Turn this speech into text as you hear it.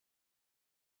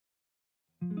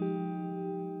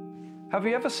Have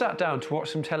you ever sat down to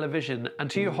watch some television and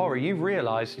to your horror you've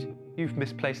realised you've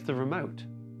misplaced the remote?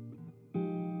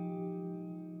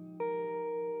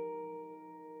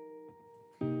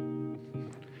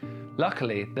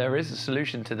 Luckily, there is a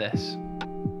solution to this.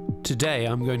 Today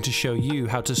I'm going to show you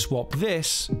how to swap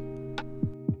this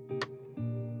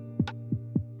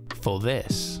for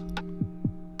this.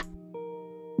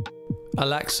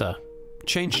 Alexa,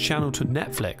 change channel to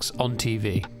Netflix on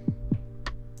TV.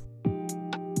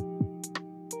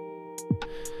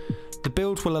 The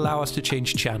build will allow us to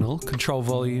change channel, control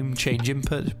volume, change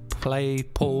input, play,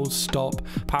 pause, stop,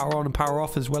 power on and power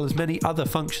off, as well as many other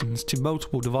functions to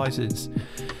multiple devices.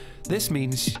 This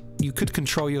means you could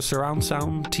control your surround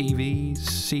sound, TVs,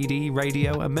 CD,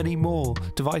 radio, and many more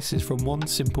devices from one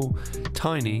simple,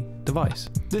 tiny device.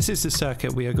 This is the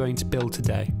circuit we are going to build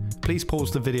today. Please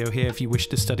pause the video here if you wish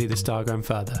to study this diagram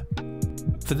further.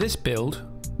 For this build,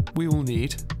 we will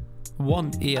need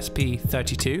one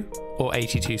ESP32 or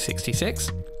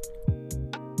 8266,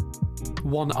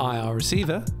 one IR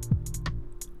receiver,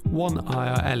 one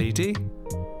IR LED,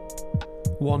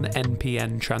 one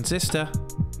NPN transistor,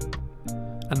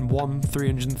 and one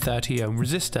 330 ohm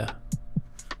resistor.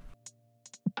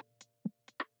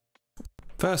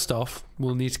 First off,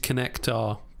 we'll need to connect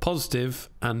our positive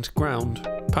and ground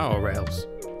power rails.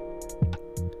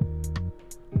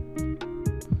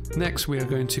 Next, we are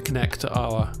going to connect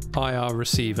our IR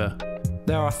receiver.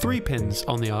 There are 3 pins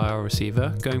on the IR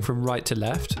receiver going from right to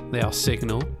left. They are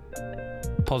signal,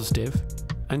 positive,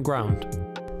 and ground.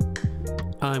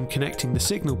 I'm connecting the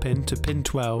signal pin to pin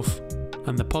 12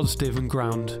 and the positive and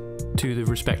ground to the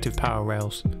respective power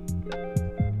rails.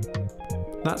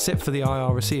 That's it for the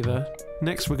IR receiver.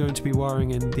 Next, we're going to be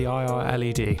wiring in the IR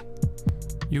LED.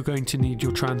 You're going to need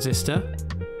your transistor,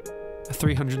 a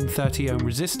 330 ohm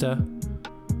resistor,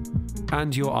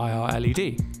 and your IR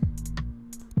LED.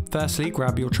 Firstly,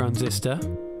 grab your transistor.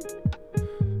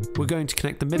 We're going to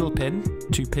connect the middle pin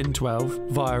to pin 12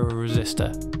 via a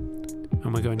resistor.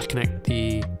 And we're going to connect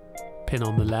the pin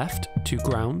on the left to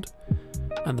ground,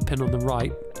 and the pin on the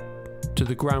right to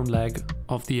the ground leg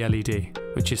of the LED,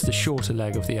 which is the shorter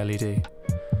leg of the LED.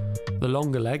 The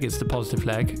longer leg is the positive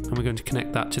leg, and we're going to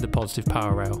connect that to the positive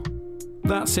power rail.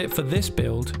 That's it for this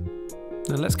build.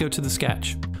 Now let's go to the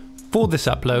sketch. For this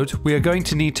upload, we are going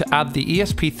to need to add the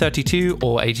ESP32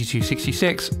 or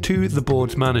 8266 to the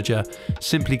board's manager.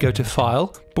 Simply go to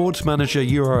File, Boards Manager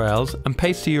URLs, and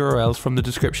paste the URLs from the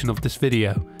description of this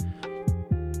video.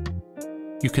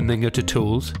 You can then go to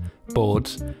Tools,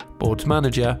 Boards, Boards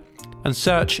Manager, and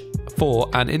search for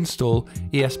and install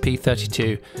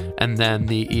ESP32 and then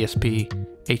the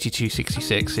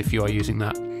ESP8266 if you are using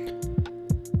that.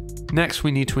 Next,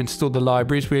 we need to install the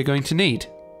libraries we are going to need.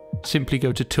 Simply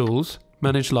go to Tools,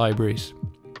 Manage Libraries.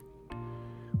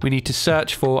 We need to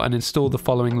search for and install the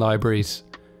following libraries: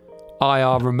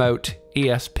 IR Remote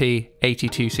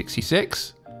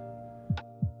ESP8266,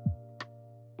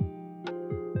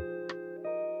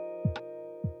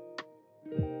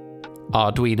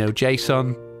 Arduino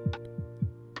JSON,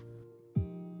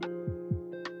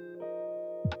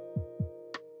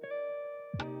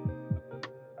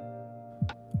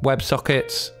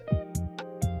 WebSockets,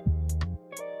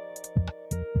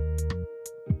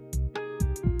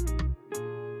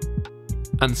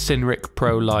 and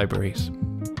SinricPro libraries.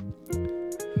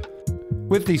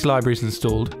 With these libraries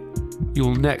installed, you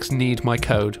will next need my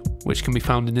code, which can be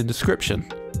found in the description.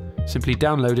 Simply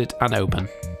download it and open.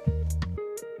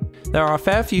 There are a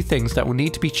fair few things that will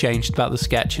need to be changed about the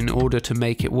sketch in order to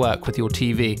make it work with your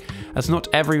TV, as not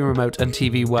every remote and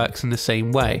TV works in the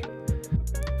same way.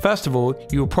 First of all,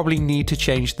 you will probably need to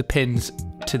change the pins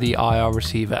to the IR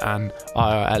receiver and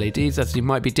IR LEDs, as they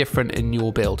might be different in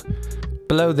your build.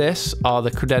 Below this are the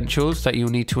credentials that you'll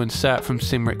need to insert from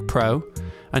SinricPro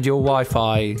and your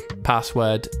Wi-Fi,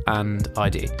 password and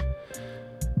ID.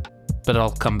 But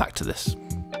I'll come back to this.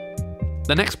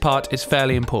 The next part is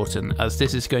fairly important, as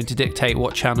this is going to dictate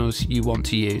what channels you want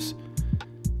to use.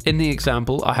 In the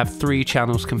example, I have 3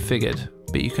 channels configured,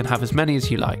 but you can have as many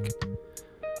as you like.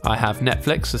 I have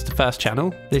Netflix as the first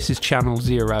channel. This is channel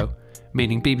 0,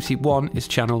 meaning BBC 1 is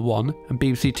channel 1 and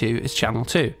BBC 2 is channel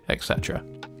 2, etc.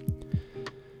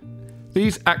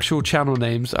 These actual channel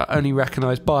names are only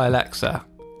recognised by Alexa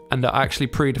and are actually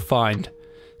predefined,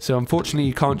 so unfortunately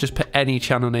you can't just put any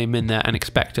channel name in there and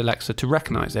expect Alexa to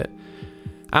recognise it.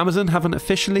 Amazon haven't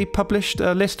officially published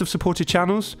a list of supported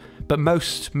channels, but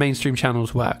most mainstream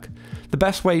channels work. The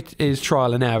best way is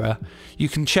trial and error. You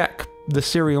can check the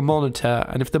serial monitor,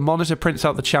 and if the monitor prints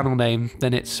out the channel name,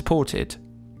 then it's supported.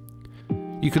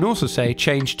 You can also say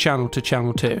change channel to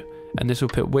channel 2, and this will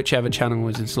put whichever channel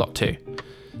is in slot 2.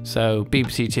 so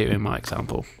BBC2 in my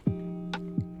example.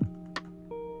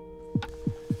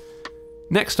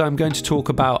 Next I'm going to talk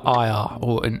about IR,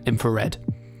 or infrared,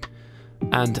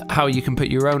 and how you can put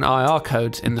your own IR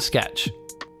codes in the sketch.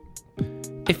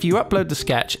 If you upload the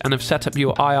sketch and have set up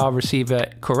your IR receiver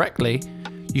correctly,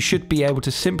 you should be able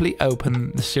to simply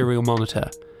open the serial monitor,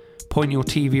 point your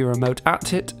TV remote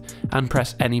at it and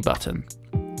press any button,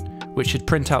 which should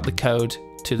print out the code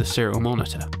to the serial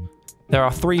monitor. There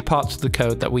are 3 parts of the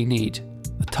code that we need: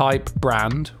 the type,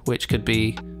 brand, which could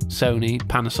be Sony,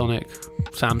 Panasonic,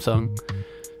 Samsung,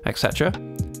 etc.,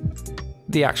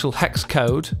 the actual hex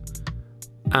code,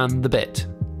 and the bit.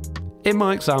 In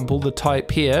my example, the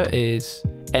type here is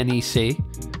NEC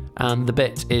and the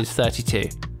bit is 32.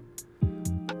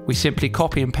 We simply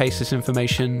copy and paste this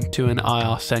information to an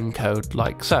IR send code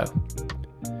like so.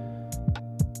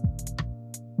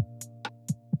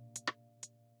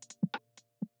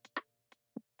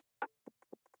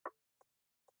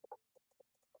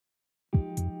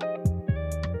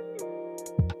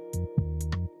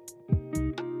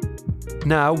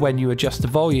 Now, when you adjust the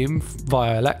volume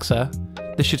via Alexa,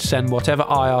 this should send whatever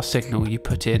IR signal you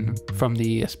put in from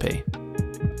the ESP.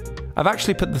 I've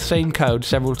actually put the same code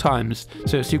several times,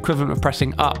 so it's the equivalent of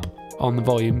pressing up on the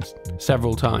volumes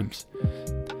several times.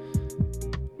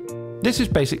 This is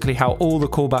basically how all the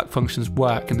callback functions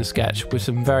work in the sketch, with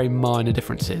some very minor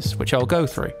differences, which I'll go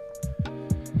through.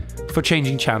 For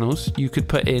changing channels, you could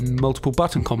put in multiple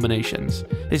button combinations.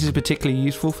 This is particularly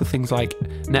useful for things like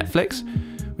Netflix,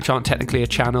 which aren't technically a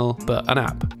channel, but an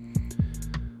app.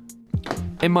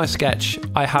 In my sketch,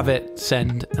 I have it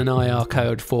send an IR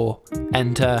code for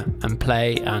enter and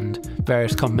play and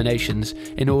various combinations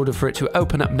in order for it to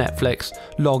open up Netflix,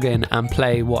 log in and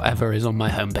play whatever is on my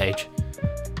homepage.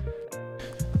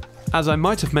 As I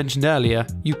might have mentioned earlier,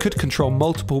 you could control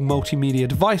multiple multimedia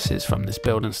devices from this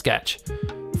build and sketch.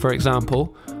 For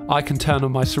example, I can turn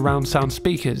on my surround sound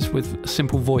speakers with a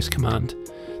simple voice command.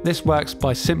 This works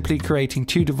by simply creating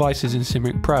 2 devices in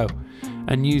SinricPro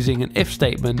and using an if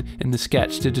statement in the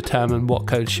sketch to determine what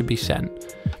codes should be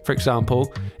sent. For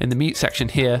example, in the mute section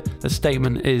here, the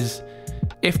statement is,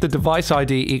 if the device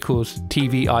ID equals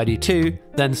TV ID2,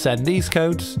 then send these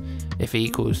codes. If it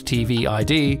equals TV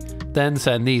ID, then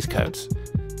send these codes.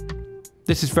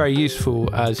 This is very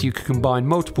useful as you can combine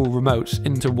multiple remotes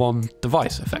into one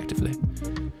device effectively.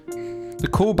 The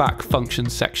callback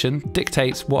functions section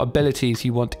dictates what abilities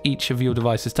you want each of your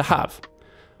devices to have.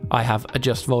 I have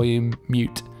adjust volume,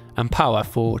 mute, and power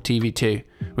for TV2,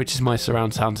 which is my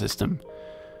surround sound system.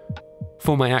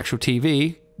 For my actual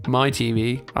TV, my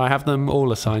TV, I have them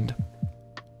all assigned.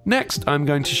 Next, I'm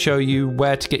going to show you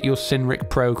where to get your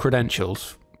SinricPro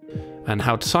credentials and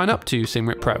how to sign up to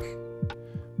SinricPro.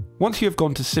 Once you have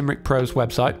gone to SinricPro's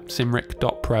website,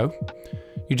 sinric.pro,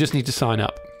 you just need to sign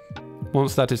up.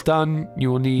 Once that is done,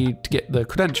 you will need to get the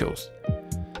credentials.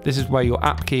 This is where your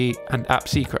app key and app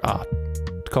secret are.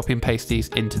 Copy and paste these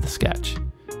into the sketch.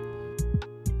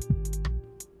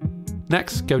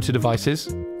 Next, go to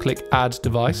devices, click add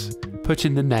device, put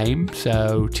in the name,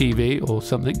 so TV or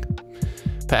something,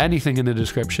 put anything in the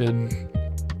description,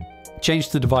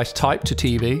 change the device type to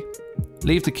TV,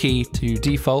 leave the key to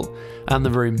default and the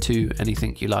room to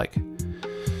anything you like.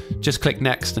 Just click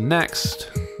next and next.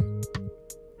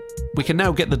 We can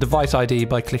now get the device ID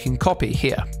by clicking copy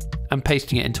here and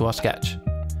pasting it into our sketch.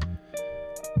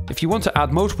 If you want to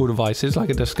add multiple devices, like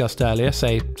I discussed earlier,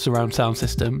 say surround sound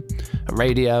system, a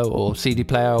radio or CD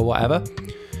player or whatever,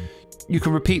 you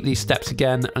can repeat these steps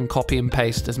again and copy and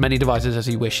paste as many devices as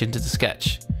you wish into the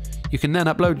sketch. You can then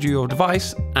upload your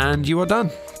device and you are done.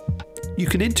 You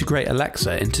can integrate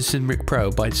Alexa into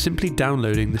SinricPro by simply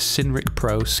downloading the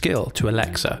SinricPro skill to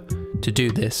Alexa. To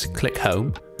do this, click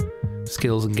Home,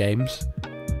 Skills and Games,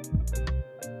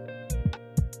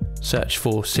 search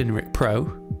for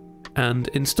SinricPro, and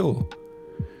install.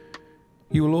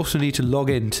 You will also need to log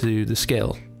into the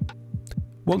skill.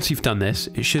 Once you've done this,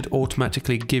 it should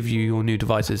automatically give you your new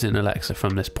devices in Alexa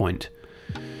from this point.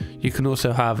 You can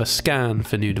also have a scan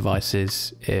for new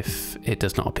devices if it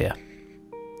does not appear.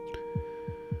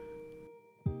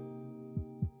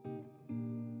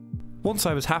 Once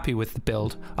I was happy with the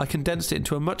build, I condensed it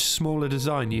into a much smaller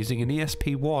design using an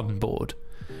ESP1 board,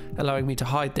 allowing me to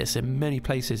hide this in many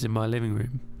places in my living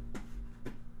room.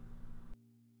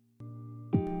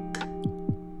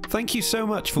 Thank you so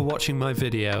much for watching my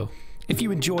video. If you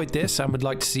enjoyed this and would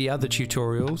like to see other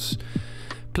tutorials,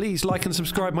 please like and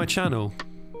subscribe my channel.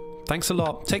 Thanks a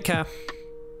lot, take care.